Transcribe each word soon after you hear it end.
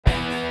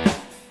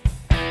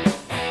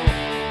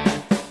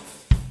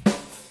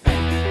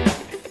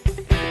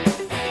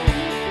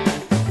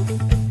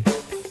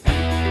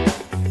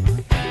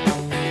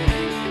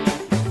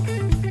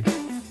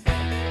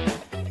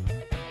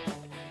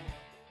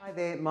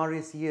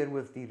Marius here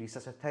with the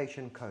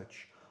Resuscitation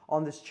Coach.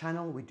 On this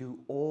channel we do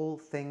all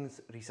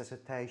things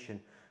resuscitation,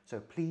 so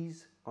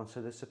please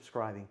consider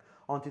subscribing.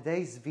 On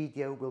today's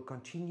video we'll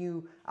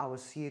continue our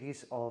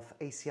series of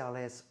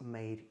ACLS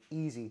Made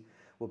Easy.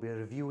 We'll be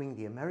reviewing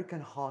the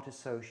American Heart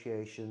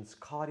Association's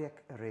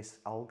cardiac arrest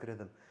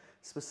algorithm,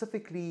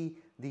 specifically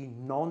the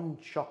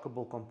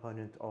non-shockable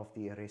component of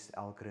the arrest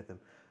algorithm.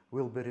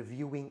 We'll be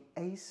reviewing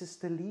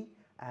asystole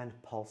and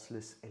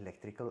pulseless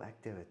electrical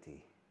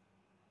activity.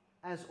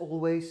 As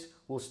always,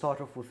 we'll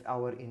start off with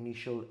our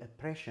initial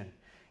impression.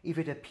 If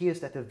it appears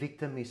that the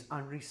victim is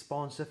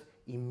unresponsive,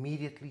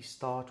 immediately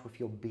start with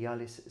your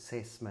BLS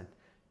assessment.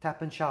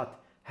 Tap and shout,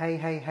 hey,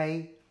 hey,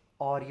 hey,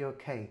 are you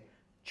okay?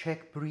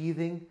 Check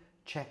breathing,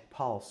 check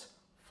pulse,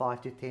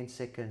 5 to 10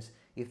 seconds.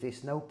 If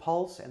there's no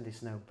pulse and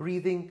there's no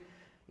breathing,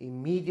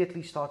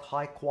 immediately start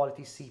high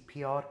quality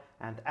CPR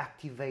and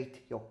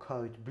activate your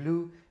code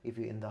blue if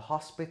you're in the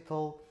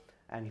hospital,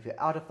 and if you're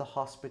out of the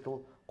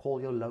hospital,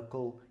 call your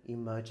local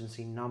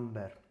emergency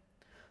number.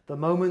 The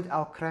moment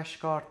our crash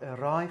cart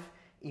arrives,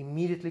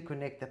 immediately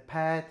connect the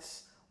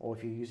pads, or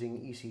if you're using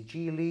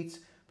ECG leads,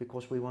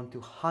 because we want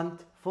to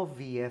hunt for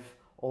VF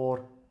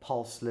or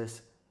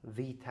pulseless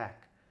VTAC.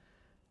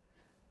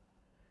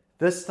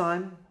 This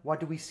time, what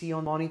do we see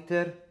on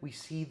monitor? We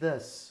see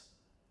this,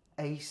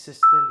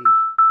 asystole.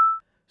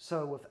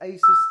 So with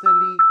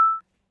asystole,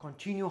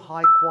 continue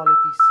high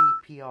quality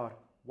CPR.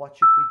 What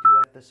should we do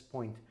at this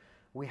point?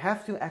 We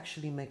have to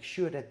actually make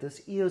sure that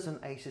this is an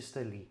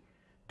asystole.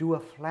 Do a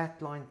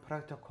flatline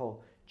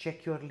protocol.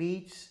 Check your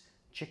leads,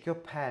 check your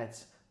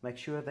pads, make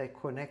sure they're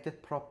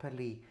connected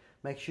properly,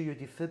 make sure your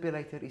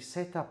defibrillator is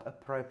set up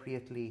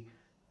appropriately,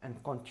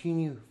 and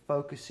continue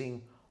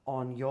focusing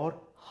on your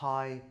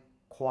high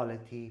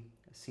quality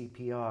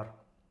CPR.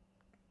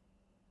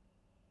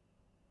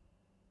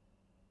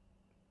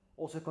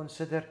 Also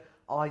consider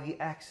IV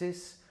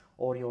access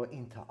or your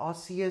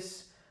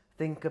interosseous.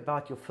 Think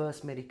about your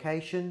first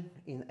medication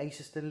in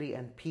asystole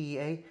and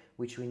PEA,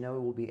 which we know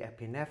will be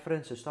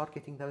epinephrine, so start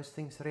getting those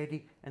things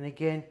ready. And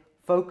again,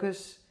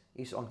 focus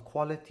is on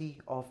quality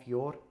of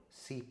your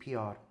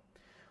CPR.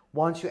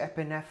 Once your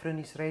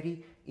epinephrine is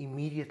ready,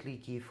 immediately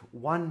give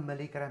 1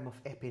 milligram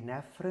of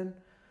epinephrine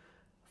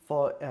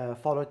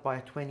followed by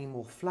a 20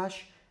 ml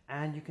flush,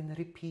 and you can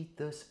repeat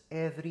this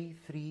every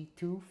 3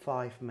 to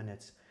 5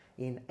 minutes.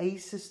 In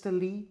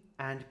asystole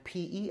and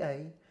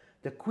PEA,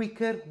 the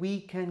quicker we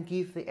can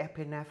give the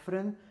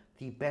epinephrine,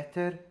 the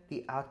better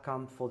the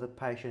outcome for the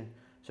patient.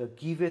 So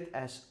give it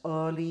as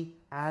early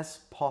as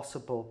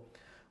possible.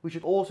 We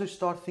should also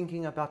start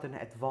thinking about an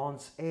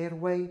advanced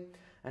airway.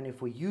 And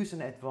if we use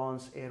an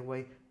advanced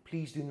airway,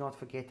 please do not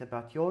forget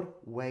about your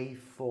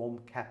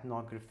waveform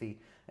capnography.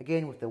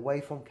 Again, with the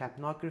waveform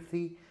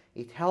capnography,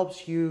 it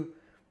helps you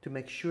to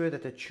make sure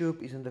that the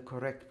tube is in the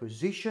correct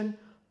position,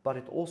 but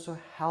it also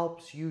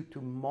helps you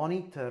to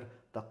monitor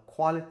the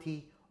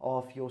quality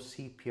of your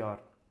CPR.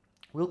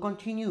 We'll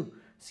continue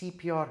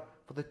CPR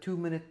for the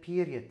 2-minute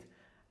period.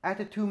 At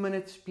the 2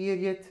 minutes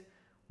period,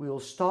 we'll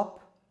stop,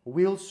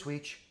 we'll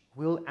switch,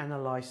 we'll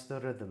analyze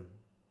the rhythm.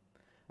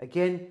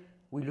 Again,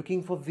 we're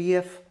looking for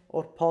VF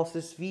or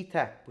pulseless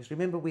VTAC, because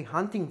remember we're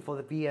hunting for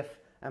the VF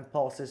and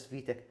pulseless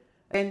VTAC.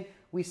 And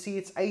we see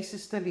it's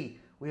asystole.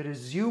 We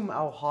resume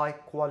our high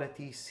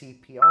quality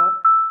CPR,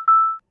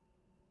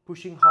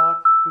 pushing hard,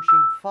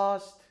 pushing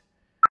fast.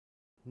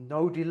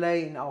 No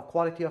delay in our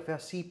quality of our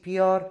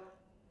CPR,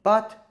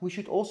 but we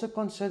should also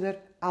consider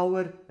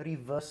our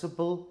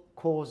reversible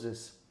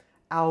causes,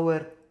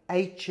 our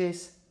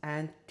H's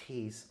and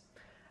T's.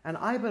 And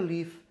I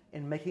believe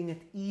in making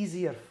it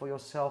easier for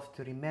yourself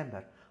to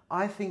remember.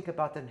 I think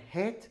about a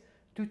head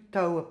to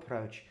toe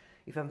approach.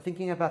 If I'm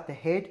thinking about the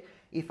head,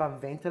 if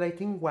I'm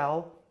ventilating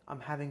well, I'm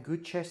having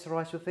good chest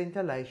rise with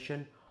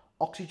ventilation,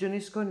 oxygen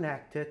is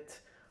connected,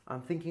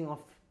 I'm thinking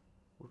of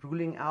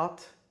ruling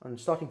out and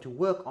starting to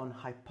work on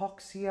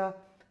hypoxia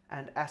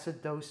and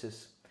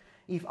acidosis.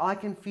 If I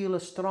can feel a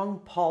strong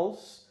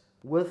pulse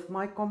with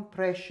my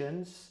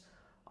compressions,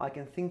 I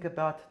can think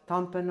about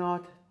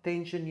tamponade,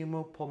 tension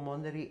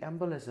pneumopulmonary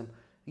embolism.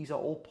 These are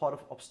all part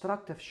of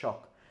obstructive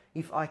shock.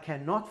 If I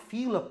cannot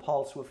feel a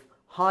pulse with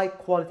high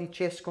quality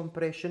chest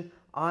compression,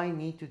 I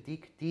need to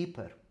dig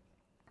deeper.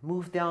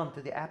 Move down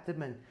to the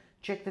abdomen,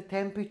 check the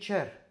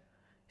temperature.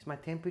 Is my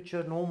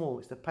temperature normal?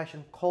 Is the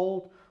patient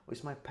cold or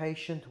is my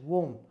patient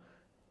warm?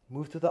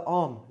 Move to the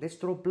arm. Let's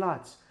draw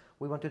bloods.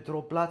 We want to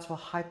draw bloods for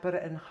hyper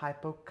and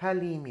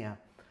hypokalemia.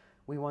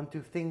 We want to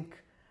think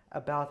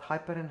about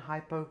hyper and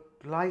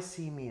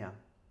hypoglycemia.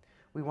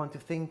 We want to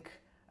think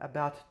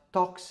about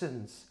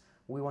toxins.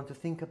 We want to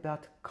think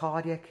about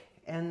cardiac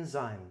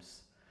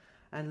enzymes.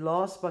 And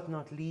last but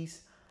not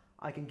least,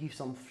 I can give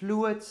some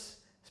fluids,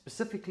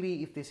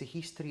 specifically if there's a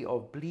history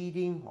of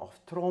bleeding, of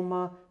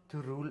trauma, to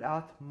rule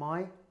out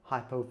my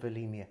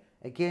hypovolemia.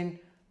 Again,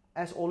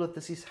 as all of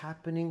this is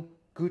happening,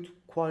 good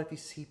quality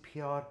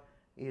CPR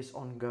is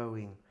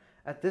ongoing.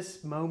 At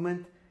this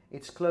moment,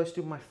 it's close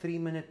to my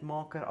 3-minute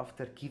marker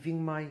after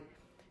giving my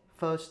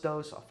first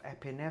dose of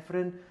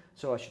epinephrine,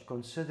 so I should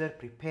consider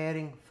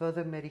preparing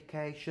further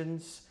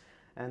medications,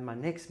 and my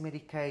next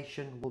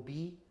medication will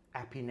be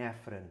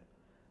epinephrine,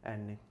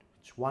 and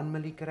it's 1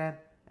 milligram,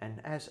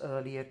 and as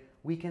earlier,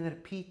 we can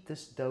repeat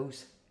this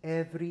dose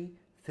every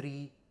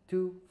 3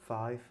 to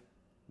 5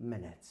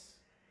 minutes.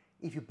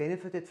 If you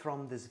benefited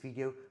from this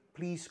video,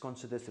 please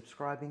consider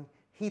subscribing,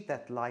 hit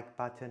that like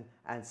button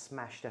and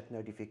smash that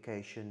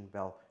notification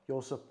bell.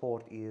 Your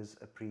support is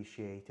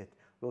appreciated.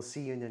 We'll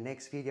see you in the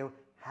next video.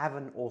 Have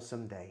an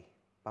awesome day.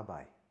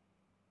 Bye-bye.